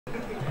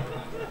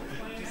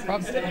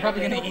I'm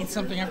probably gonna eat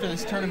something after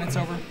this tournament's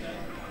over.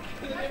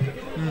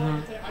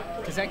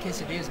 Because that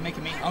quesadilla is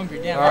making me hungry.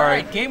 Damn. All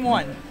right, game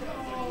 1.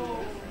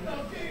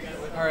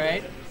 All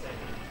right.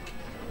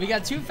 We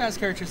got 2 fast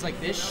characters like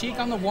this. Sheik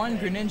on the one,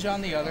 Greninja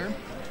on the other.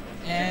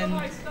 And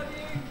I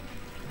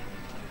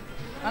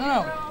don't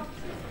know.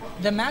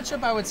 The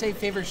matchup I would say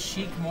favors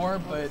Sheik more,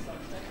 but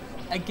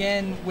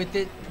again,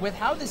 with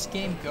how this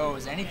game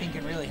goes, anything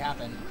can really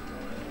happen.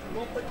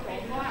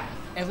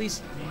 At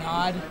least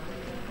nod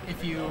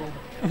if you.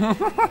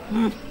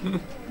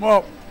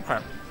 Well, okay.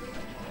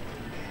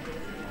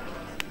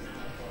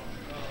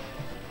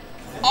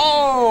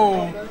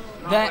 Oh,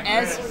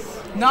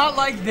 not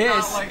like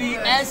this. The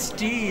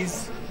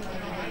SDs.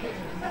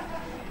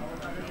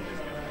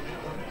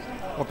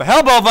 What the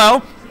hell,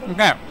 Boffo?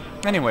 Okay.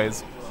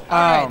 Anyways.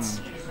 All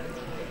right.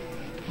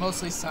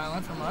 Mostly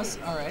silent from us.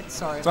 All right.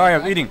 Sorry. Sorry, I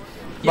was eating.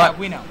 Yeah,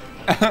 we know.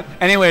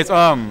 Anyways,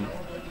 so in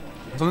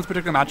this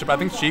particular matchup, I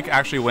think Sheik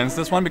actually wins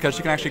this one because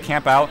she can actually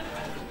camp out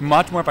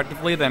much more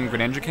effectively than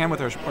Greninja can with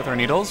her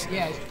needles.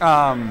 Yeah.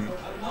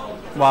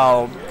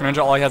 While Greninja,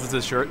 all he has is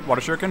his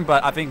water shuriken,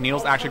 but I think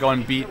needles actually go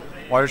and beat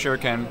water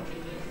shuriken.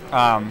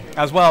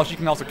 As well, she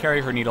can also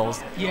carry her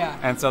needles. Yeah.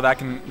 And so that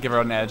can give her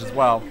an edge as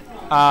well.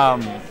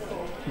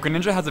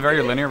 Greninja has a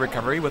very linear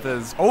recovery with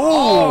his.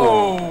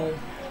 Oh!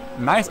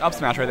 Nice up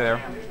smash right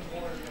there.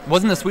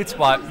 Wasn't the sweet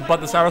spot,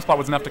 but the sour spot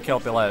was enough to kill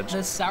at the ledge.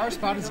 The sour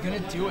spot is gonna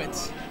do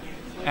it.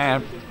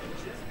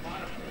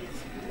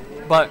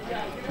 But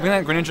the thing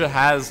that Greninja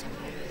has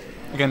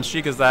against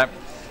Sheik is that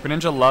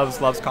Greninja loves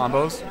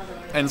combos,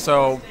 and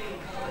so,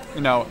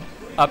 you know,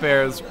 up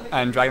airs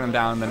and dragging them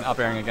down, and then up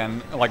airing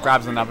again, like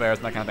grabs and up airs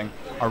and that kind of thing,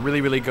 are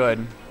really, really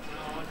good.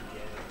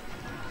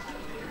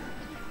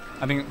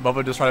 I think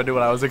Boffo just tried to do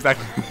what I was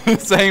exactly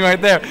saying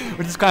right there,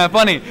 which is kind of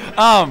funny.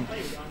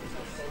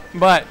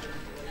 But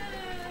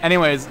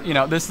anyways, you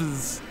know, this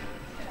is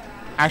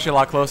actually a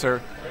lot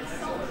closer.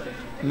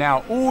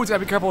 Now, ooh, gotta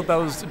be careful with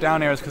those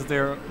down airs because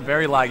they're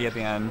very laggy at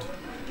the end.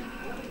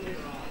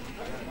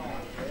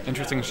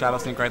 Interesting shadow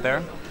sneak right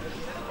there.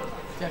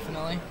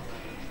 Definitely.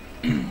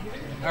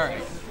 All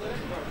right.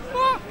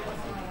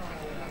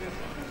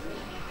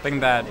 Thing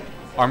that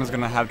Arm's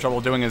gonna have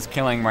trouble doing is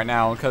killing right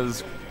now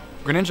because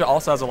Greninja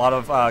also has a lot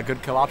of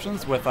good kill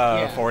options with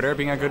forward air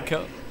being a good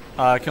kill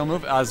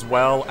move, as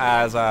well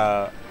as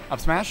up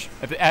smash.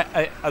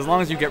 As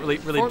long as you get really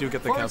do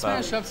get the kills out.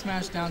 Forward smash, up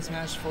smash, down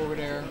smash, forward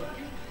air.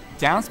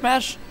 Down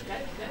smash?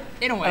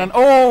 In a way. And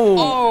oh!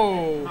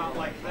 Oh! Not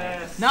like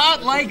this.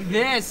 Not like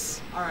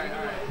this! Alright.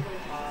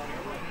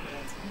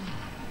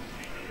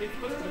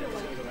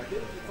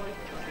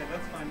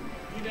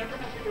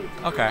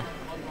 Okay.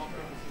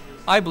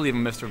 I believe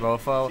in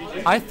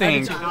Mr.Boffo. I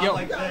think. Yo,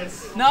 like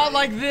this. not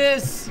like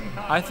this!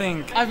 I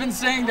think. I've been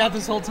saying that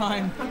this whole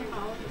time.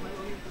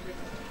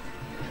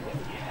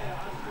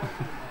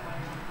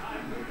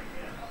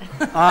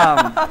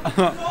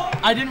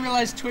 I didn't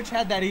realize Twitch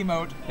had that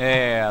emote.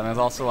 Yeah, and there's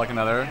also like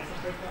another.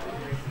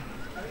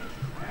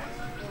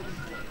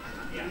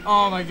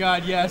 Oh my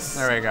god, yes.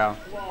 There we go.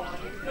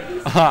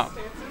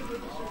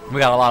 We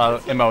got a lot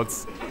of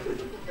emotes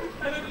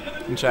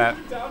in chat.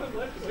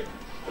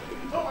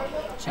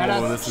 Shout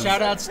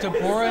outs to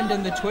Borand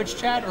in the Twitch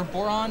chat, or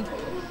Borand.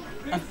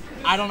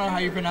 I don't know how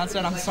you pronounce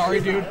that. I'm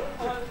sorry, dude.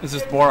 It's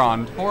just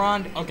Borand.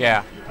 Borand? Okay.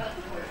 Yeah.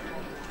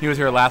 He was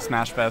here last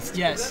Smashfest.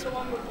 Yes.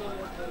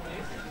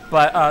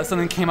 But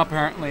something came up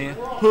apparently.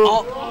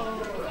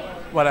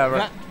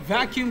 Whatever.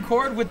 Vacuum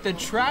cord with the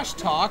trash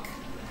talk.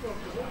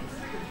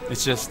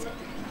 It's just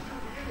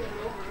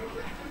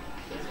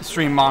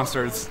stream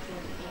monsters.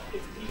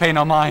 Pay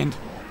no mind.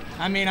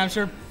 I mean, I'm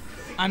sure.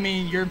 I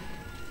mean,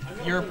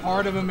 you're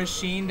part of a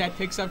machine that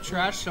picks up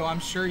trash, so I'm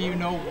sure you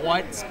know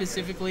what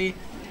specifically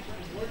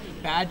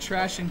bad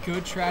trash and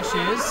good trash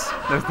is.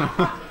 There's no.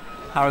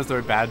 How is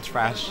there bad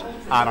trash?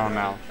 I don't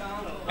know.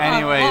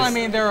 Anyways. Well, I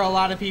mean, there are a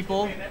lot of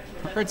people,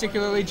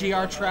 particularly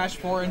GR Trash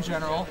 4 in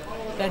general,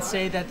 that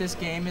say that this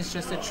game is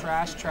just a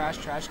trash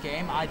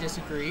game. I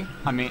disagree.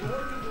 I mean,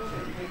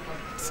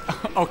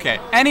 okay.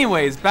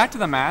 Anyways, back to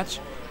the match.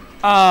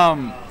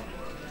 Arm's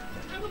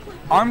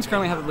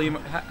currently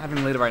having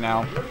the lead right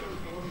now.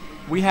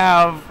 We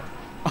have.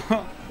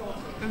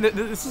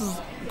 This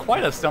is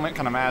quite a stalemate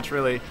kind of match,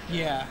 really.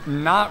 Yeah.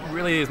 Not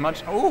really as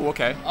much. Oh,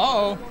 okay.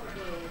 Uh-oh.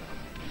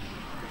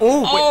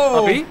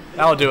 Oh, wait, Uppy?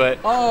 That'll do it.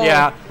 Oh.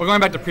 Yeah, we're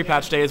going back to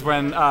pre-patch days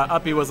when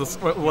Uppy was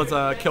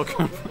a kill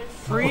cam.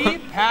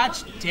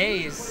 Pre-patch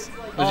days.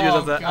 Was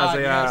used as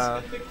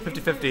a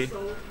 50-50.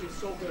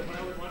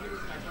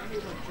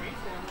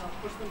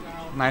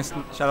 Nice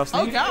shadow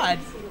sneak. Oh god.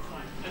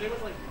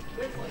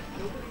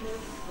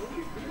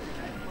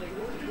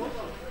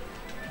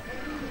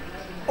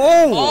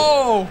 Oh.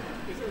 Oh.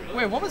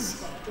 Wait, what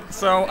was?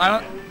 So I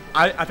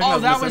think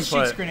that was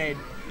misinput. Sheik's grenade.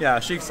 Yeah,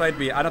 Sheik's side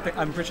B.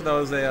 I'm pretty sure that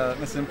was a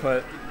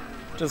misinput,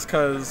 just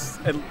because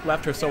it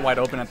left her so wide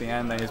open at the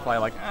end that he's probably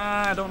like,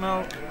 I don't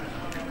know.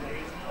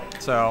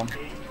 So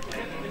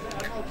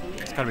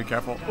just gotta be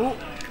careful. Ooh.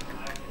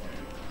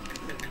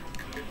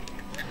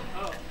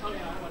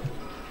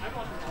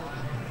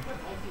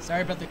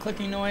 Sorry about the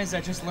clicking noise.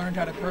 I just learned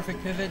how to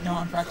perfect pivot. Now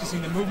I'm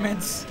practicing the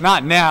movements.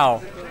 Not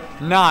now.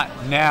 Not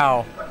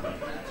now.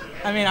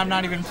 I mean, I'm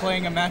not even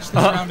playing a match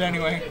this round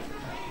anyway.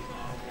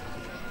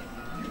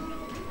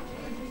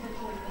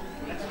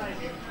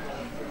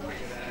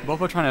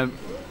 Boffo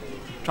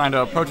trying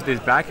to approach these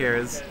back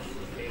airs.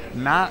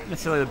 Not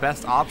necessarily the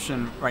best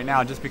option right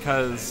now, just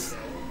because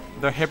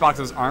their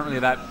hitboxes aren't really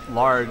that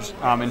large,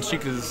 and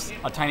Sheik is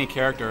a tiny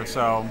character,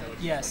 so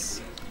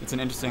yes, it's an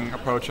interesting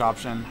approach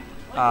option.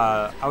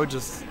 I would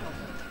just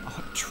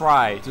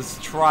try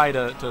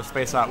to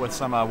space out with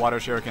some water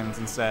shurikens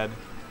instead.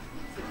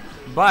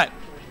 But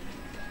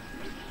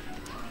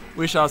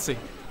we shall see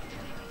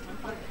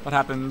what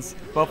happens.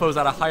 Boffo's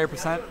at a higher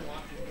percent.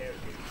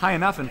 High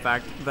enough, in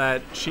fact,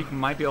 that Sheik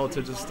might be able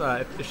to just,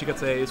 if she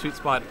gets a sweet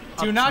spot,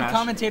 do not smash.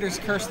 Commentators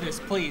curse this,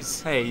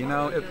 please. Hey, you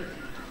know,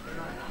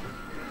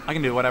 I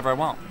can do whatever I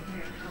want.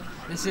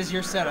 This is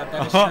your setup,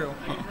 that is true.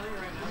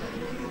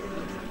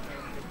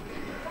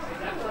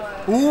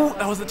 Ooh,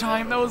 that was the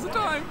time, that was the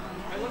time.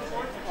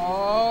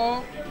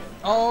 Oh,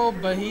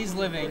 but he's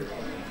living.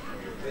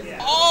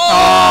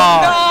 Oh,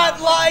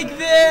 not like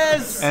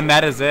this! And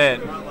that is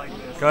it.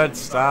 Good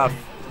stuff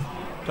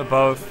to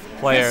both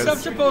players. Good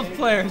stuff to both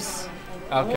players. Okay.